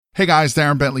Hey guys,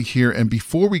 Darren Bentley here, and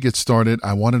before we get started,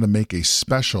 I wanted to make a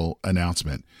special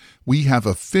announcement. We have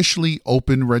officially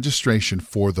opened registration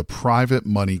for the Private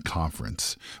Money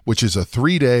Conference, which is a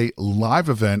 3-day live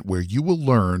event where you will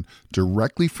learn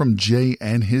directly from Jay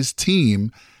and his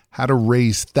team how to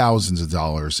raise thousands of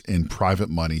dollars in private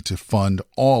money to fund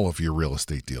all of your real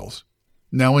estate deals.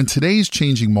 Now, in today's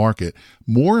changing market,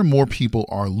 more and more people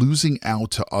are losing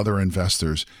out to other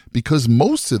investors because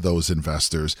most of those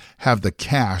investors have the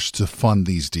cash to fund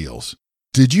these deals.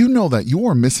 Did you know that you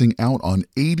are missing out on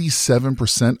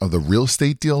 87% of the real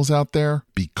estate deals out there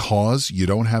because you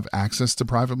don't have access to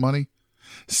private money?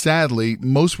 Sadly,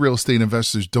 most real estate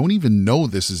investors don't even know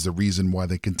this is the reason why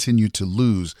they continue to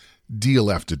lose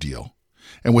deal after deal.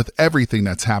 And with everything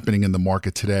that's happening in the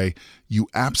market today, you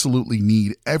absolutely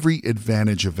need every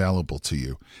advantage available to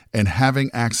you. And having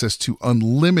access to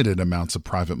unlimited amounts of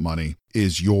private money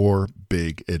is your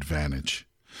big advantage.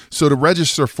 So to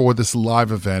register for this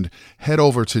live event, head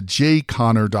over to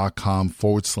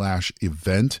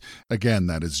jayconner.com/event. Again,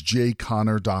 that is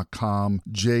jayconner.com,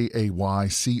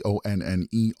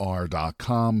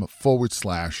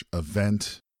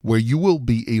 jayconner.com/event, where you will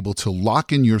be able to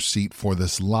lock in your seat for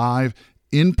this live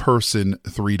in-person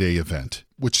 3-day event,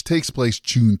 which takes place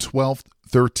June 12th,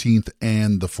 13th,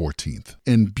 and the 14th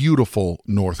in beautiful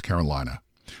North Carolina.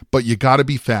 But you got to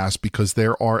be fast because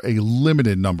there are a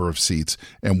limited number of seats,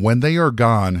 and when they are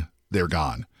gone, they're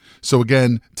gone. So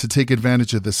again, to take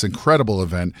advantage of this incredible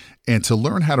event and to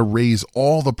learn how to raise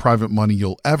all the private money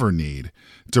you'll ever need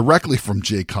directly from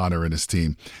Jay Conner and his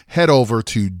team, head over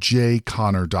to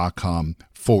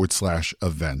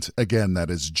jayconner.com/event. Again,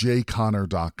 that is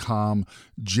jayconner.com,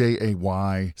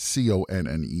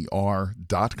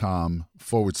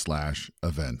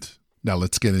 jayconner.com/event. Now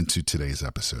let's get into today's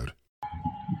episode.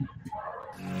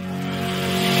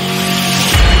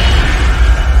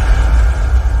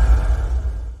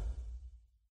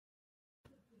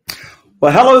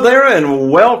 Well, hello there,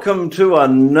 and welcome to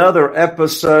another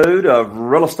episode of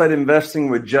Real Estate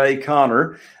Investing with Jay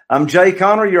Conner. I'm Jay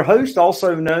Conner, your host,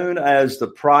 also known as the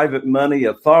Private Money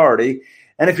Authority.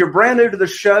 And if you're brand new to the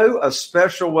show, a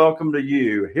special welcome to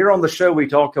you. Here on the show, we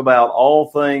talk about all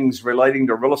things relating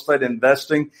to real estate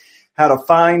investing, how to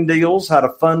find deals, how to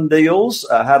fund deals,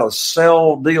 how to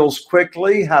sell deals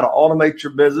quickly, how to automate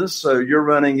your business so you're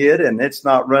running it and it's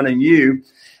not running you.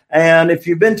 And if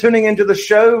you've been tuning into the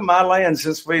show, my land,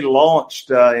 since we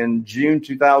launched in June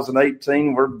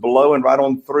 2018, we're blowing right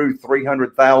on through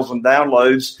 300,000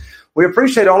 downloads. We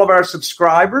appreciate all of our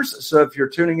subscribers. So if you're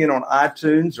tuning in on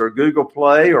iTunes or Google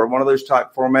Play or one of those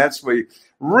type formats, we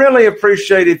really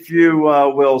appreciate if you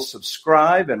will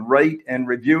subscribe and rate and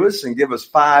review us and give us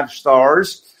 5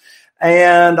 stars.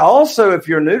 And also, if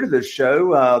you're new to this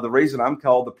show, the reason I'm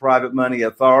called the Private Money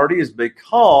Authority is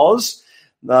because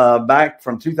back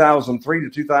from 2003 to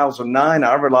 2009,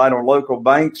 I relied on local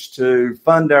banks to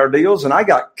fund our deals, and I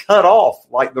got cut off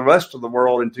like the rest of the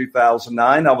world in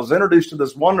 2009. I was introduced to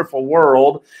this wonderful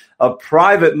world of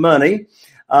private money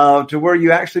to where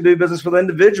you actually do business with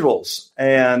individuals.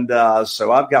 And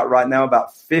so I've got right now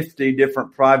about 50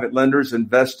 different private lenders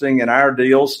investing in our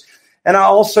deals. And I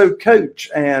also coach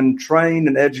and train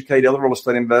and educate other real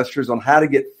estate investors on how to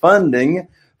get funding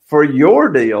for your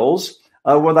deals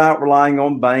without relying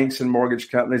on banks and mortgage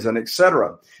companies and et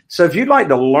cetera. So if you'd like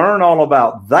to learn all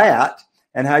about that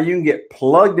and how you can get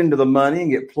plugged into the money and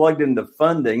get plugged into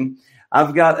funding,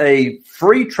 I've got a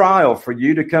free trial for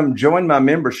you to come join my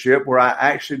membership where I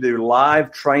actually do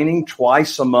live training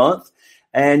twice a month.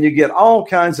 And you get all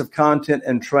kinds of content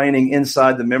and training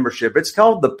inside the membership. It's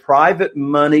called the Private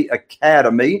Money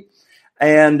Academy.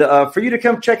 And for you to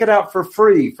come check it out for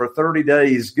free for 30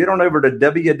 days, get on over to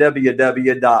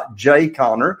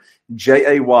www.jayconner,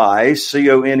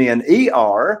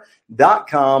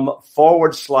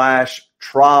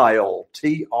 JAYCONNER.com/trial,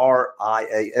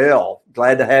 TRIAL.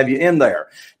 Glad to have you in there.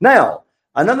 Now,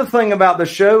 another thing about the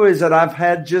show is that I've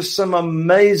had just some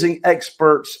amazing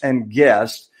experts and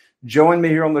guests join me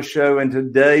here on the show, and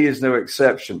today is no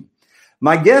exception.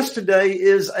 My guest today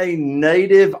is a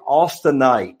native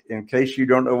Austinite. In case you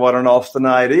don't know what an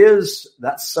Austinite is,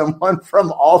 that's someone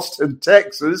from Austin,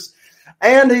 Texas.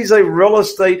 And he's a real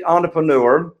estate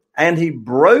entrepreneur. And he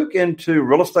broke into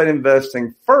real estate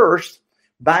investing first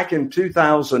back in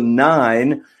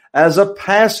 2009 as a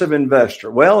passive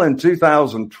investor. Well, in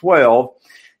 2012,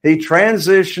 he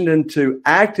transitioned into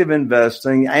active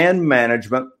investing and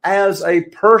management as a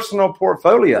personal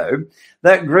portfolio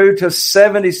that grew to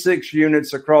 76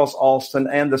 units across Austin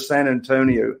and the San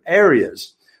Antonio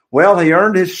areas. Well, he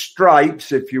earned his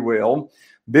stripes, if you will,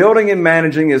 building and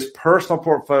managing his personal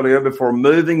portfolio before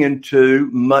moving into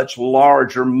much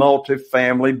larger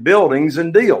multifamily buildings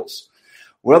and deals.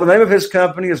 Well, the name of his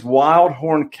company is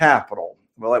Wildhorn Capital.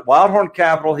 Well, at Wildhorn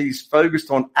Capital, he's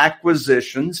focused on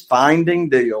acquisitions, finding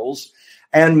deals,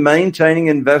 and maintaining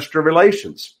investor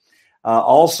relations.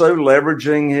 Also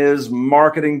leveraging his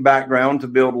marketing background to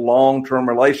build long-term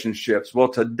relationships. Well,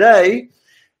 today,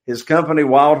 his company,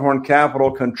 Wildhorn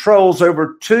Capital, controls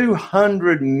over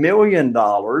 $200 million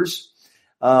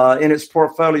in its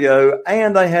portfolio,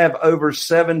 and they have over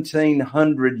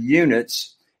 1,700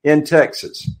 units in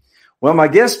Texas. Well, my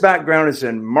guest's background is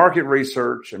in market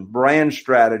research and brand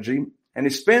strategy, and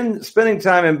he's spending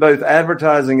time in both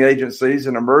advertising agencies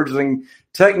and emerging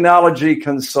technology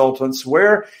consultants,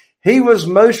 where he was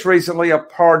most recently a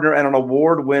partner and an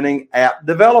award-winning app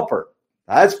developer.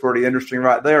 That's pretty interesting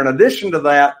right there. In addition to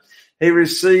that, he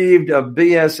received a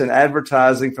BS in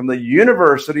advertising from the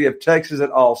University of Texas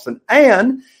at Austin,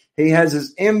 and he has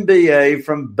his MBA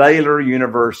from Baylor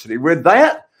University. With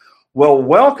that, well,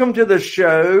 welcome to the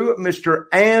show, Mr.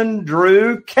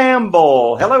 Andrew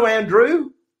Campbell. Hello,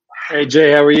 Andrew. Hey,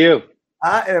 Jay, how are you?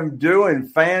 I am doing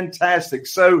fantastic.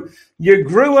 So you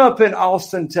grew up in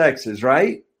Austin, Texas,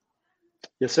 right?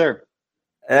 Yes, sir.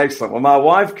 Excellent. Well, my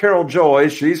wife, Carol Joy,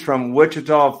 she's from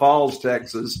Wichita Falls,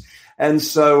 Texas. And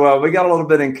so we got a little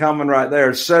bit in common right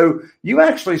there. So you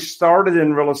actually started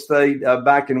in real estate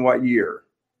back in what year?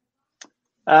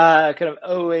 Kind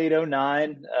of 08,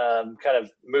 09, kind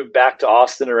of moved back to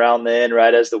Austin around then,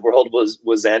 right as the world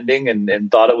was ending,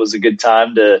 and thought it was a good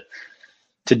time to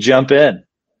jump in.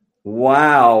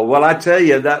 Wow. Well, I tell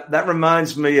you, that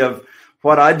reminds me of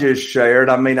what I just shared.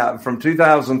 I mean, from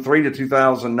 2003 to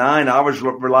 2009, I was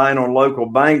relying on local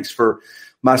banks for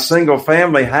my single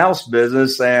family house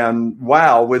business. And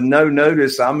wow, with no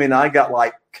notice, I mean, I got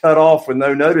like cut off with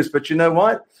no notice. But you know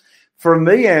what? For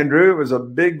me, Andrew, it was a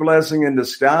big blessing in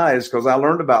disguise because I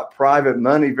learned about private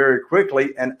money very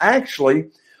quickly. And actually,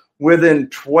 within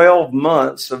 12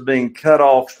 months of being cut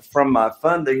off from my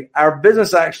funding, our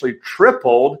business actually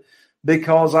tripled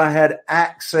because I had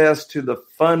access to the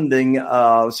funding. So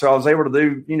I was able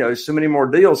to do, so many more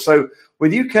deals. So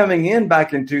with you coming in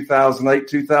back in 2008,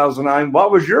 2009,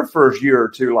 what was your first year or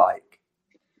two like?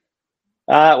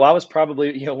 Well, I was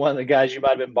probably, one of the guys you might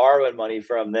have been borrowing money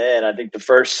from then. I think the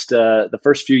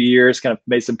first few years kind of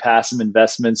made some passive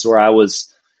investments where I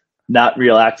was not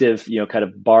real active, kind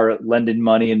of lending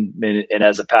money and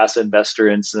as a passive investor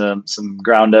in some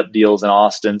ground up deals in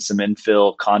Austin, some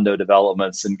infill condo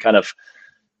developments, and kind of,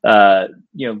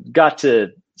 got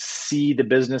to see the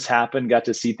business happen, got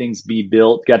to see things be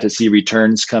built, got to see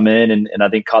returns come in, and I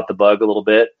think caught the bug a little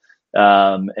bit.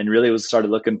 And really started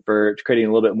looking for creating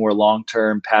a little bit more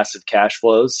long-term passive cash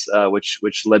flows,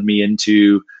 which led me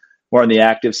into more on the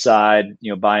active side,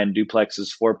 buying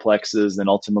duplexes, fourplexes, and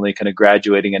ultimately kind of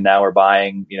graduating. And now we're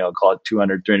buying, call it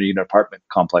 200, 300 unit apartment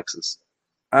complexes.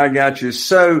 I got you.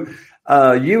 So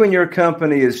you and your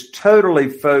company is totally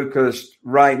focused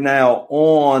right now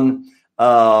on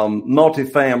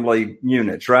multifamily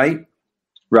units, right?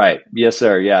 Right. Yes,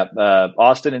 sir. Yeah.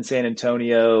 Austin and San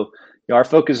Antonio. Our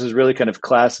focus is really kind of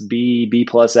class B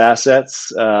plus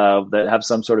assets that have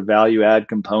some sort of value add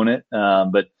component,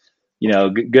 but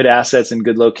good assets and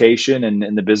good location.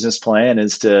 And the business plan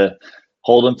is to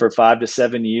hold them for 5 to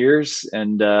 7 years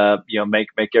and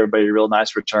make everybody a real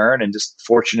nice return. And just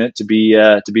fortunate to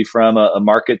be from a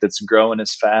market that's growing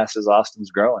as fast as Austin's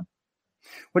growing.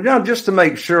 Well, now just to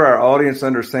make sure our audience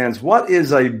understands, what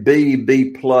is a B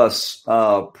plus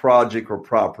project or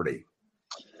property?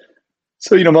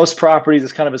 So, most properties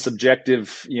is kind of a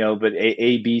subjective, but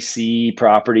A, B, C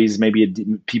properties, maybe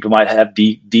people might have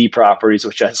D properties,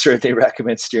 which I certainly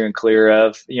recommend steering clear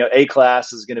of. A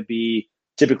class is going to be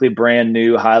typically brand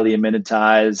new, highly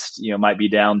amenitized, might be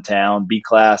downtown. B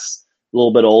class, a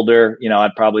little bit older,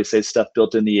 I'd probably say stuff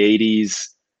built in the 80s,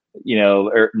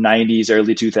 or 90s,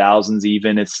 early 2000s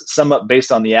even. It's somewhat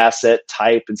based on the asset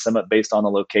type and somewhat based on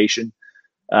the location.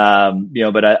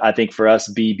 But I think for us,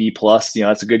 B plus,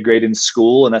 that's a good grade in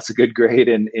school, and that's a good grade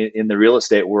in the real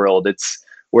estate world.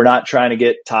 We're not trying to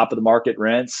get top of the market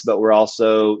rents, but we're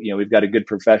also, we've got a good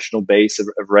professional base of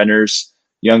renters,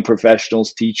 young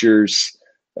professionals, teachers,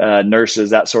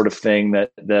 nurses, that sort of thing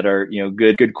that are,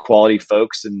 good quality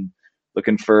folks and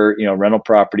looking for, rental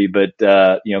property, but,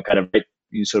 kind of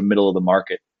sort of middle of the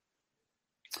market.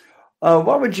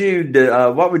 What would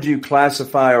you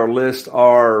classify or list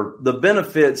are the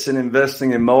benefits in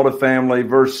investing in multifamily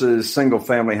versus single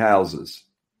family houses?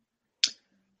 I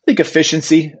think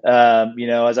efficiency.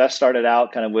 As I started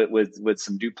out kind of with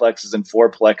some duplexes and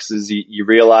fourplexes, you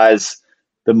realize,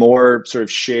 the more sort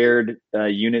of shared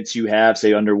units you have,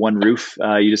 say under one roof,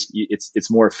 it's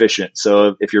more efficient.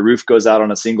 So if your roof goes out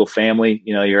on a single family,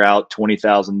 you're out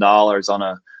 $20,000 on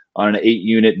an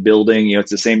 8-unit building.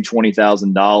 It's the same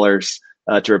 $20,000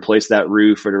 to replace that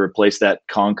roof or to replace that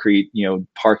concrete,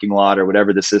 parking lot or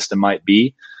whatever the system might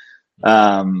be.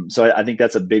 So I think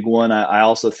that's a big one. I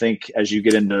also think as you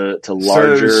get into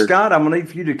larger. So Scott, I'm going to need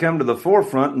for you to come to the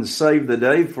forefront and save the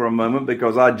day for a moment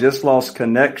because I just lost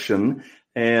connection.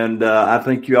 And I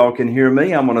think you all can hear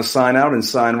me. I'm going to sign out and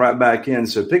sign right back in.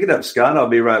 So pick it up, Scott. I'll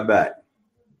be right back.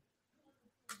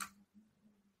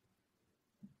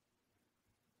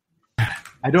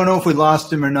 I don't know if we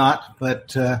lost him or not,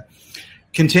 but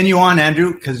continue on,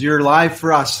 Andrew, because you're live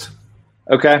for us.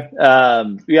 Okay.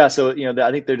 Yeah. So,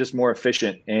 I think they're just more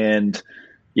efficient. And,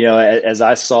 as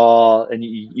I saw, and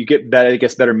you get better, it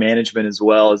gets better management as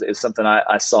well is something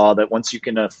I saw that once you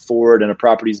can afford and a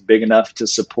property is big enough to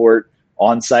support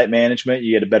on-site management,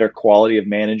 you get a better quality of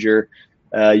manager.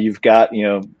 You've got,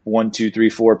 1, 2, 3,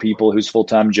 4 people whose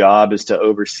full-time job is to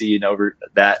oversee and over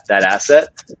that asset.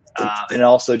 And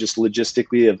also just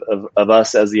logistically of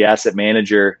us as the asset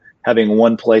manager, having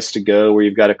one place to go where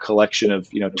you've got a collection of,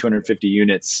 250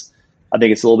 units. I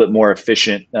think it's a little bit more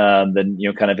efficient than,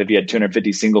 kind of if you had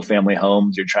 250 single family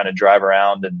homes, you're trying to drive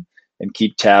around and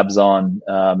keep tabs on.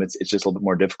 It's just a little bit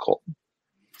more difficult.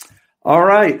 All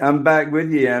right. I'm back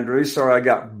with you, Andrew. Sorry, I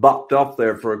got bopped off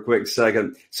there for a quick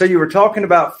second. So you were talking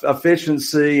about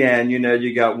efficiency and,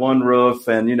 you got one roof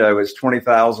and, it's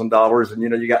 $20,000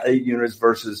 and, you got 8 units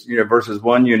versus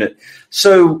 1 unit.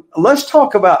 So let's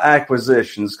talk about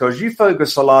acquisitions because you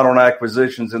focus a lot on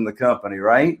acquisitions in the company,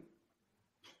 right?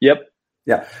 Yep.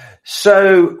 Yeah.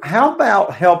 So how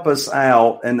about help us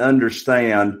out and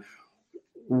understand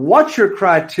what's your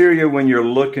criteria when you're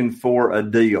looking for a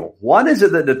deal? What is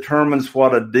it that determines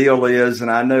what a deal is? And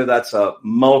I know that's a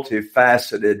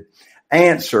multifaceted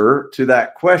answer to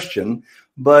that question,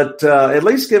 but at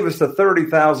least give us the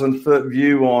 30,000-foot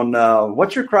view on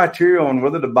what's your criteria on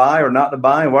whether to buy or not to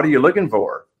buy, and what are you looking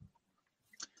for?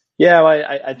 Yeah,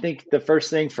 well, I think the first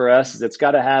thing for us is it's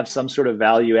got to have some sort of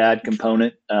value add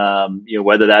component,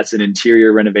 whether that's an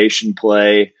interior renovation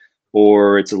play,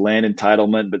 or it's a land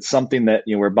entitlement, but something that,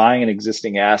 we're buying an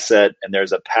existing asset and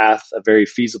there's a very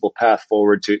feasible path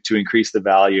forward to increase the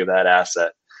value of that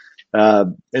asset.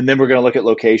 And then we're going to look at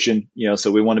location,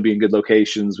 so we want to be in good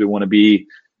locations. We want to be,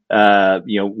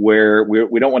 where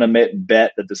we don't want to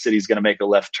bet that the city's going to make a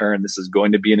left turn. This is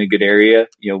going to be in a good area.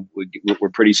 We're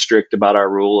pretty strict about our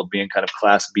rule of being kind of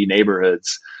Class B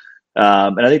neighborhoods.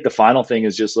 And I think the final thing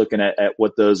is just looking at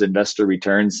what those investor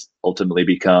returns ultimately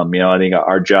become. I think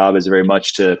our job is very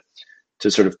much to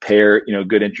sort of pair,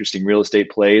 good, interesting real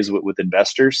estate plays with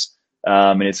investors.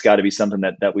 And it's got to be something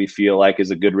that we feel like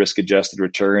is a good risk adjusted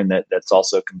return that's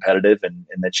also competitive and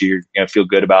that you're going to feel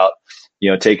good about,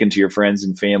 taking to your friends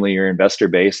and family, your investor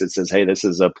base that says, hey, this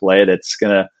is a play that's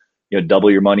going to,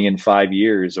 double your money in 5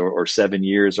 years or 7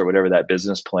 years or whatever that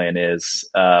business plan is.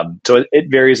 So it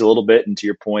varies a little bit. And to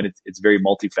your point, it's very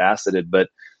multifaceted, but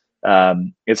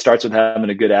it starts with having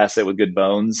a good asset with good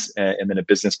bones and then a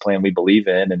business plan we believe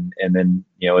in. And then,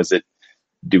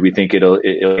 do we think it'll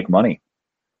make money?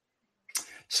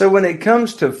 So when it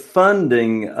comes to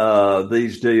funding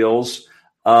these deals,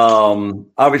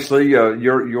 obviously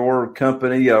your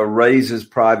company raises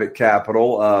private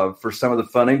capital for some of the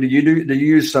funding. Do you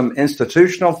use some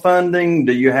institutional funding?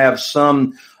 Do you have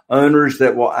some owners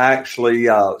that will actually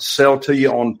sell to you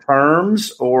on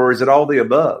terms, or is it all the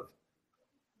above?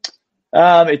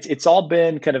 It's all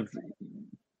been kind of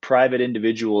private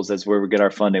individuals. That's where we get our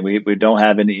funding. We don't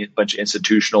have any bunch of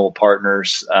institutional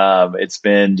partners. It's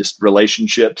been just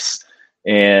relationships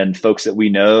and folks that we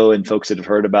know and folks that have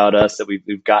heard about us that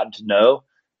we've gotten to know,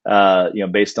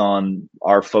 based on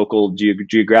our focal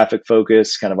geographic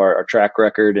focus, kind of our track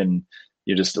record, and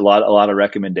just a lot of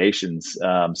recommendations.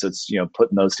 So it's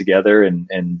putting those together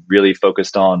and really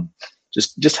focused on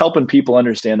just helping people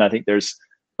understand. I think there's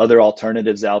other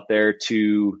alternatives out there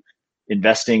to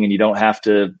investing, and you don't have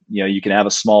to. You can have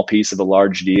a small piece of a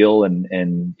large deal,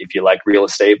 and if you like real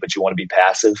estate but you want to be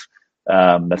passive.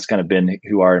 That's kind of been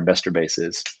who our investor base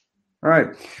is. All right.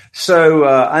 So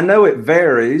I know it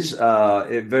varies.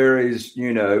 It varies,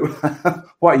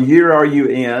 what year are you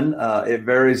in? It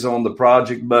varies on the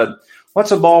project, but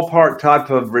what's a ballpark type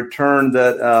of return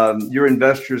that your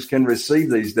investors can receive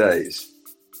these days?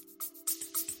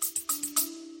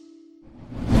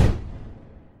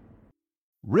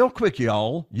 Real quick,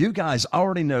 y'all, you guys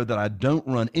already know that I don't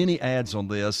run any ads on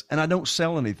this and I don't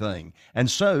sell anything.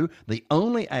 And so the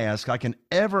only ask I can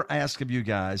ever ask of you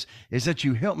guys is that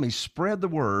you help me spread the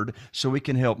word so we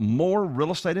can help more real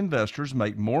estate investors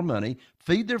make more money,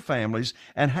 feed their families,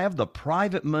 and have the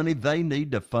private money they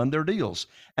need to fund their deals.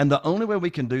 And the only way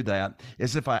we can do that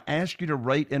is if I ask you to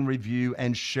rate and review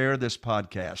and share this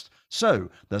podcast. So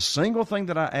the single thing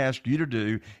that I ask you to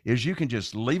do is you can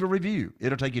just leave a review.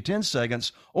 It'll take you 10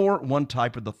 seconds or one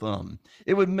type of the thumb.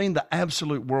 It would mean the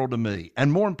absolute world to me.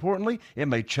 And more importantly, it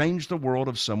may change the world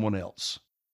of someone else.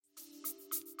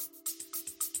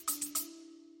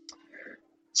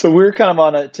 So we're kind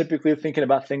of typically thinking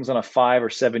about things on a 5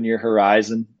 or 7 year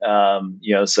horizon.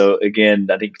 So again,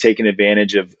 I think taking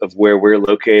advantage of where we're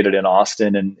located in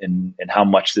Austin and how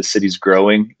much the city's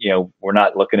growing, we're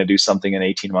not looking to do something in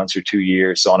 18 months or 2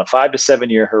 years. So on a 5 to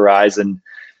 7 year horizon,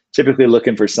 typically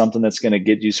looking for something that's going to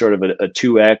get you sort of a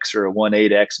 2x or a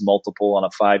 1.8x multiple on a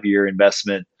 5-year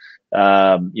investment.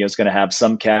 It's going to have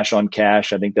some cash on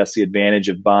cash. I think that's the advantage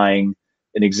of buying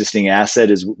an existing asset,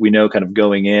 is we know kind of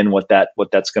going in what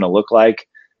that's going to look like.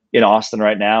 In Austin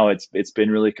right now, it's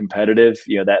been really competitive.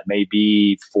 That may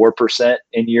be 4%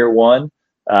 in year one,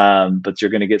 but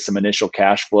you're going to get some initial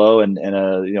cash flow and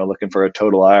looking for a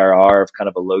total IRR of kind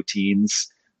of a low teens,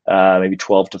 maybe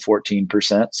 12 to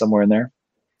 14%, somewhere in there.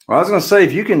 Well, I was going to say,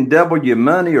 if you can double your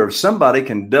money, or if somebody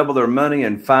can double their money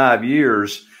in 5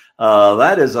 years,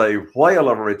 that is a whale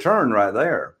of a return right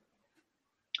there.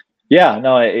 Yeah,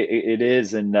 no, it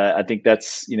is. And I think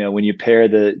that's, when you pair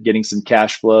the getting some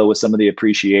cash flow with some of the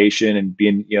appreciation and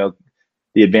being,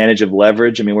 the advantage of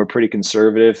leverage. I mean, we're pretty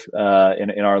conservative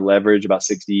in our leverage, about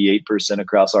 68%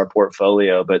 across our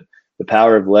portfolio. But the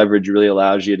power of leverage really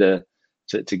allows you to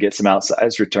get some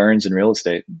outsized returns in real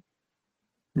estate.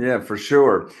 Yeah, for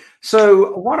sure.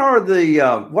 So what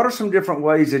are some different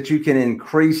ways that you can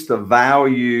increase the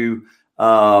value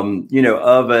of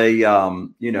a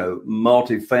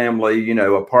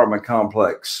multifamily, apartment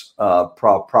complex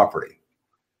property?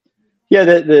 Yeah,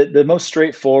 the most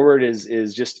straightforward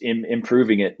is just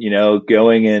improving it.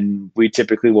 Going and we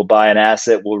typically will buy an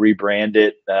asset, we'll rebrand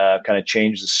it, kind of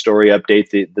change the story,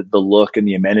 update the look and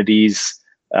the amenities,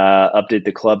 update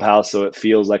the clubhouse so it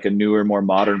feels like a newer, more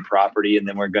modern property, and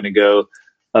then we're going to go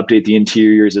update the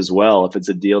interiors as well. If it's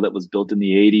a deal that was built in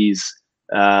the 80s.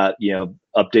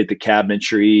 Update the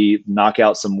cabinetry, knock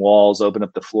out some walls, open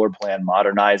up the floor plan,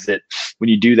 modernize it. When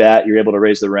you do that, you're able to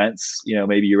raise the rents.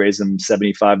 Maybe you raise them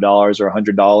 $75 or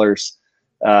 $100.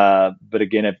 But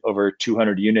again, if over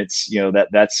 200 units,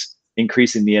 that's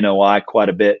increasing the NOI quite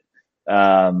a bit.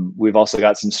 We've also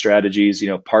got some strategies,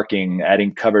 parking,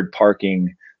 adding covered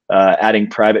parking, adding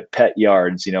private pet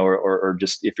yards, or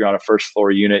just if you're on a first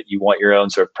floor unit, you want your own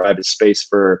sort of private space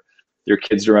for your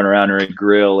kids to run around, or a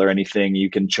grill or anything, you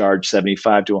can charge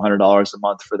 $75 to $100 a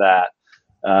month for that.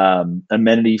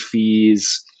 Amenity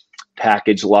fees,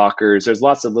 package lockers. There's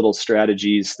lots of little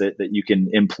strategies that you can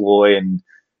employ and,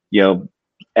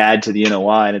 add to the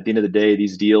NOI. And at the end of the day,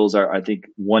 these deals are, I think,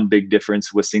 one big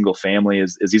difference with single family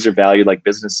is these are valued like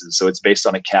businesses. So it's based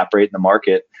on a cap rate in the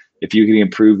market. If you can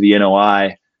improve the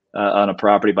NOI on a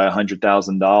property by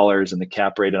 $100,000 and the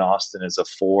cap rate in Austin is a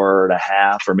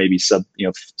 4.5, or maybe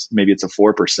maybe it's a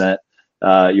 4%,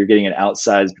 you're getting an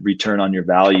outsized return on your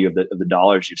value of the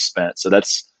dollars you've spent. So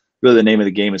that's really the name of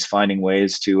the game, is finding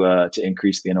ways to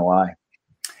increase the NOI.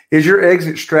 Is your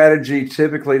exit strategy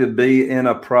typically to be in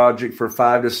a project for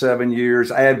 5 to 7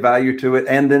 years, add value to it,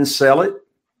 and then sell it?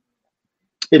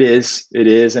 It is.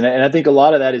 And I think a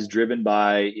lot of that is driven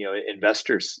by,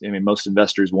 investors. I mean, most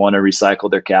investors want to recycle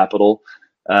their capital.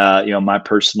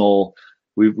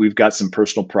 We've got some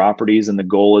personal properties, and the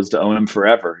goal is to own them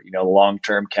forever,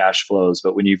 long-term cash flows.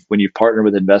 But when you partner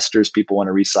with investors, people want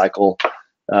to recycle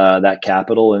that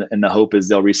capital, and the hope is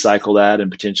they'll recycle that, and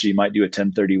potentially you might do a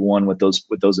 1031 with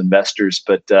those investors.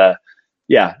 But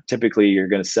typically you're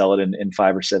going to sell it in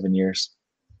 5 or 7 years.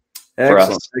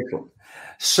 Excellent.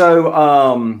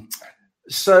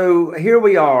 So here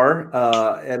we are,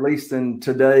 at least on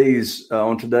today's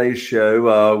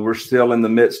show. We're still in the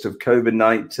midst of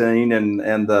COVID-19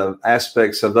 and the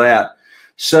aspects of that.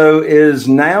 So is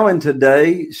now and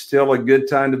today still a good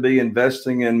time to be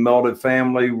investing in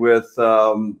multifamily with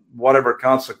whatever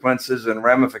consequences and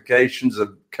ramifications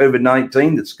of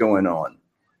COVID-19 that's going on?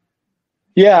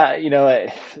 Yeah,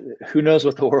 who knows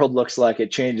what the world looks like? It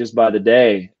changes by the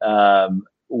day.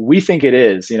 We think it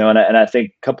is, and I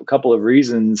think couple of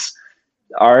reasons.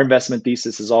 Our investment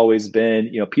thesis has always been,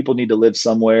 people need to live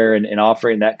somewhere, and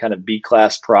offering that kind of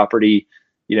B-class property,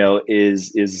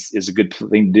 is a good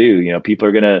thing to do. People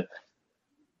are going to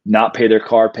not pay their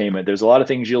car payment. There's a lot of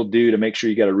things you'll do to make sure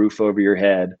you got a roof over your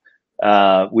head.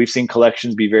 We've seen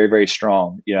collections be very, very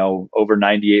strong, over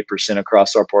 98%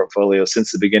 across our portfolio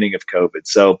since the beginning of COVID.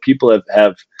 So people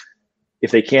have,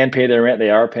 if they can pay their rent, they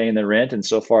are paying their rent. And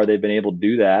so far they've been able to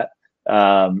do that.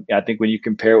 I think when you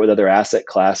compare it with other asset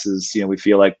classes, we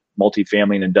feel like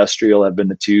multifamily and industrial have been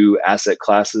the two asset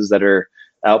classes that are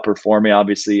outperforming.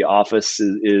 Obviously, office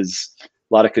is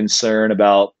a lot of concern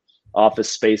about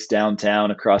office space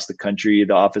downtown across the country,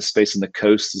 the office space on the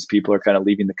coasts as people are kind of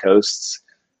leaving the coasts.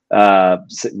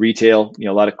 Retail,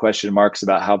 a lot of question marks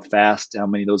about how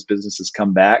many of those businesses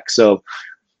come back. So,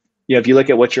 if you look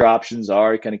at what your options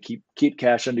are, kind of keep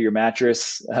cash under your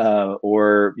mattress,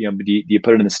 or do you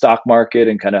put it in the stock market,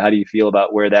 and kind of how do you feel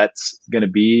about where that's going to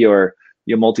be, or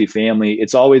multifamily?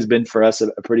 It's always been for us a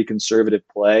pretty conservative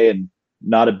play and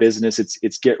not a business.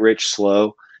 It's get rich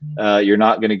slow. We're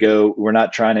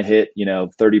not trying to hit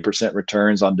 30%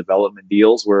 returns on development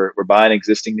deals. We're buying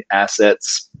existing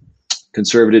assets,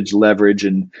 conservative leverage,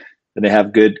 and they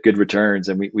have good returns.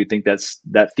 And we think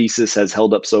that thesis has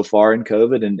held up so far in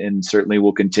COVID, and certainly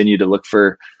we'll continue to look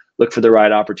for the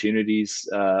right opportunities.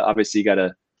 Obviously, you got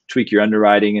to tweak your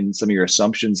underwriting and some of your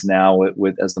assumptions now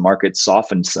with as the market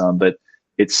softens some, but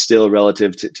it's still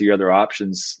relative to your other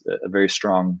options a very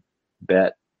strong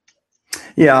bet.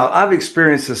 Yeah, I've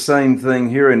experienced the same thing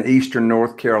here in Eastern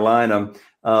North Carolina.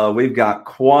 We've got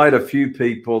quite a few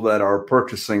people that are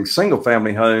purchasing single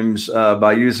family homes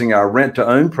by using our rent to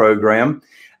own program.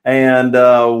 And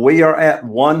we are at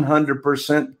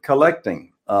 100%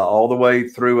 collecting all the way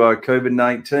through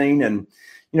COVID-19. And,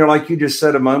 like you just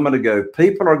said a moment ago,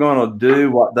 people are going to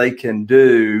do what they can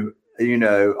do,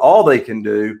 all they can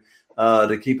do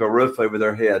to keep a roof over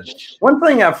their heads. One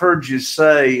thing I've heard you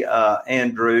say,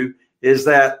 Andrew, is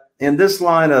that in this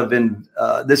line of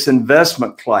this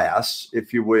investment class,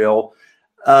 if you will,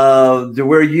 to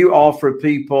where you offer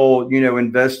people,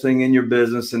 investing in your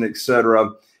business and et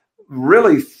cetera,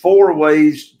 really 4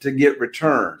 ways to get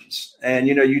returns. And,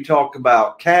 you talk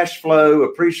about cash flow,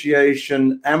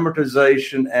 appreciation,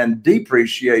 amortization, and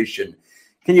depreciation.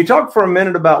 Can you talk for a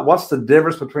minute about what's the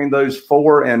difference between those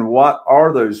 4 and what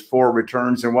are those 4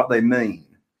 returns and what they mean?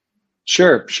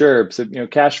 Sure. So,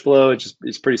 cash flow,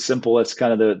 it's pretty simple. It's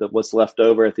kind of the what's left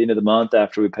over at the end of the month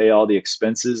after we pay all the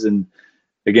expenses. And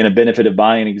again, a benefit of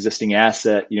buying an existing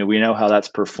asset, we know how that's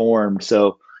performed.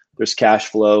 So there's cash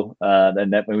flow,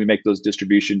 and that when we make those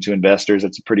distributions to investors,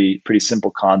 it's a pretty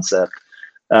simple concept.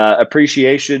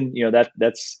 Appreciation,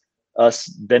 that's us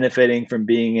benefiting from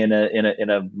being in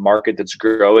a market that's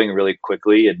growing really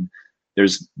quickly, and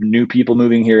there's new people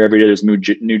moving here every day. There's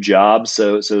new jobs,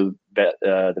 so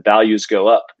the values go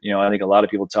up. I think a lot of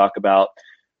people talk about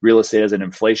real estate as an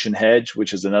inflation hedge,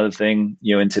 which is another thing.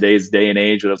 In today's day and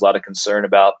age, there's a lot of concern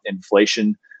about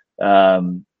inflation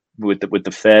with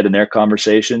the Fed and their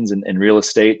conversations, and real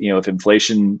estate. If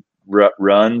inflation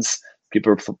runs,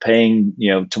 people are paying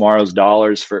tomorrow's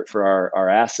dollars for our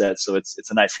assets, so it's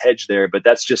a nice hedge there. But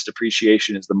that's just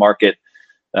appreciation as the market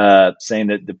saying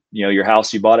that your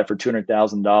house, you bought it for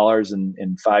 $200,000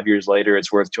 and 5 years later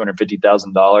it's worth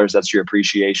 $250,000. That's your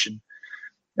appreciation.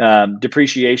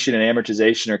 Depreciation and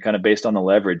amortization are kind of based on the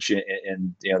leverage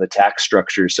and the tax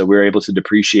structure. So we're able to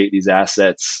depreciate these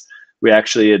assets. We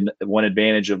actually had one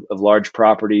advantage of large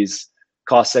properties,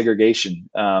 cost segregation.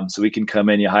 So we can come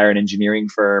in, you hire an engineering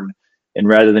firm, and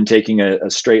rather than taking a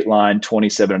straight line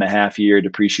 27.5-year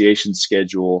depreciation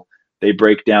schedule, they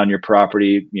break down your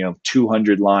property,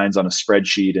 200 lines on a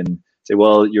spreadsheet and say,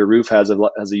 well, your roof has a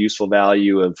useful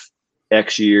value of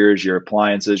X years, your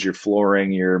appliances, your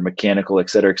flooring, your mechanical,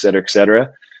 et cetera, et cetera, et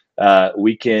cetera.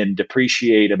 We can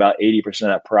depreciate about 80% of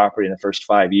that property in the first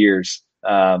 5 years,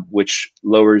 which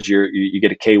lowers you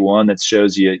get a K1 that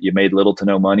shows you made little to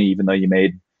no money, even though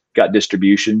got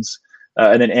distributions.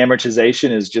 And then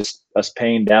amortization is just us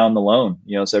paying down the loan,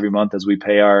 so every month as we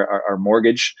pay our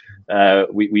mortgage,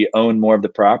 we own more of the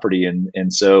property.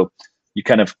 And so you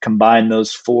kind of combine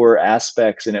those 4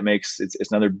 aspects, and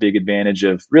it's another big advantage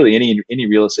of really any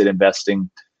real estate investing.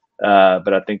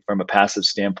 But I think from a passive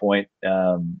standpoint,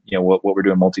 what we're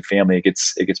doing multifamily,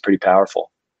 it gets pretty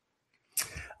powerful.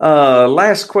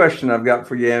 Last question I've got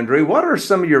for you, Andrew. What are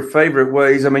some of your favorite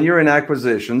ways? I mean, you're in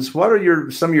acquisitions. What are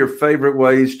some of your favorite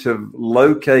ways to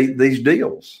locate these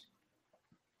deals?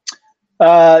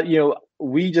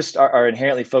 We just are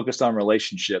inherently focused on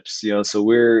relationships. So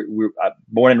we're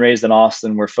born and raised in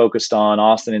Austin. We're focused on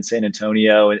Austin and San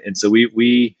Antonio, and so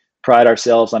we pride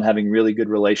ourselves on having really good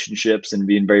relationships and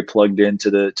being very plugged into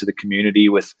the community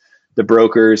with the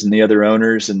brokers and the other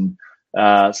owners. And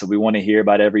So we want to hear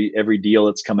about every deal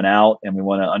that's coming out, and we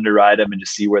want to underwrite them and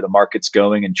just see where the market's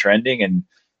going and trending. And,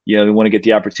 we want to get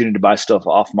the opportunity to buy stuff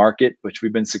off market, which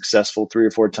we've been successful 3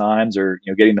 or 4 times, or,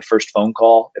 getting the first phone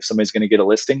call if somebody's going to get a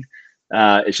listing.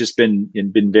 It's just been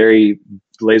very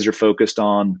laser focused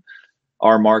on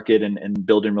our market and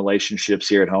building relationships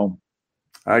here at home.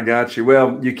 I got you.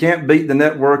 Well, you can't beat the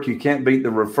network. You can't beat the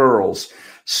referrals.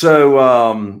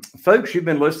 So, folks, you've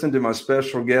been listening to my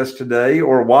special guest today,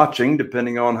 or watching,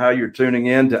 depending on how you're tuning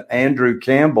in, to Andrew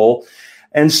Campbell.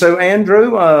 And so,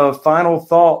 Andrew, final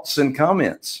thoughts and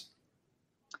comments.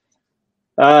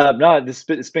 No,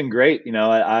 it's been great.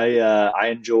 I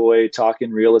enjoy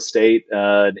talking real estate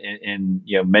and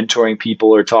mentoring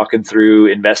people or talking through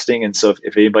investing. And so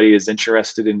if anybody is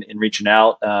interested in reaching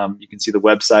out, you can see the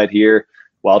website here,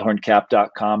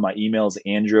 wildhorncap.com. My email is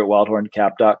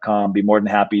andrew@wildhorncap.com. Be more than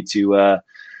happy to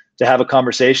have a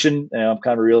conversation. I'm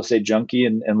kind of a real estate junkie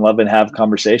and love and have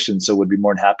conversations. So would be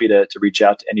more than happy to reach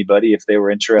out to anybody if they were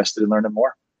interested in learning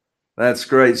more. That's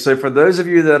great. So for those of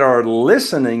you that are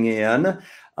listening in,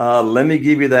 let me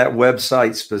give you that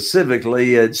website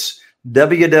specifically. It's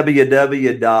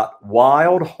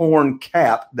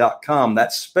www.wildhorncap.com.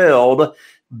 That's spelled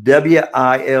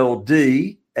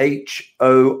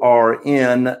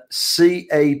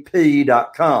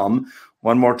WILDHORNCAP.com.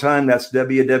 One more time, that's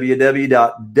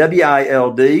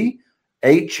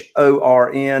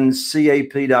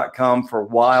www.wildhorncap.com for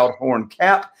Wild Horn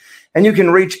Cap. And you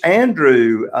can reach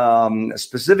Andrew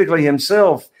specifically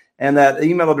himself. And that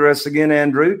email address again,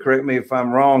 Andrew, correct me if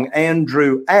I'm wrong,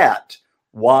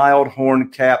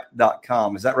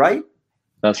 Andrew@wildhorncap.com. Is that right?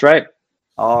 That's right.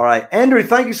 All right. Andrew,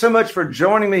 thank you so much for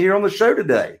joining me here on the show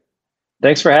today.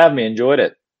 Thanks for having me. Enjoyed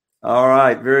it. All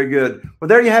right. Very good. Well,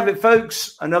 there you have it,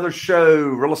 folks. Another show,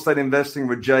 Real Estate Investing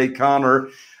with Jay Conner.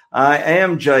 I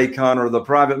am Jay Conner, the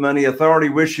Private Money Authority,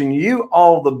 wishing you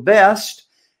all the best.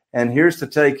 And here's to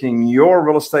taking your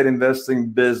real estate investing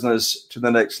business to the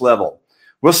next level.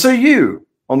 We'll see you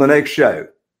on the next show.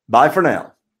 Bye for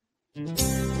now.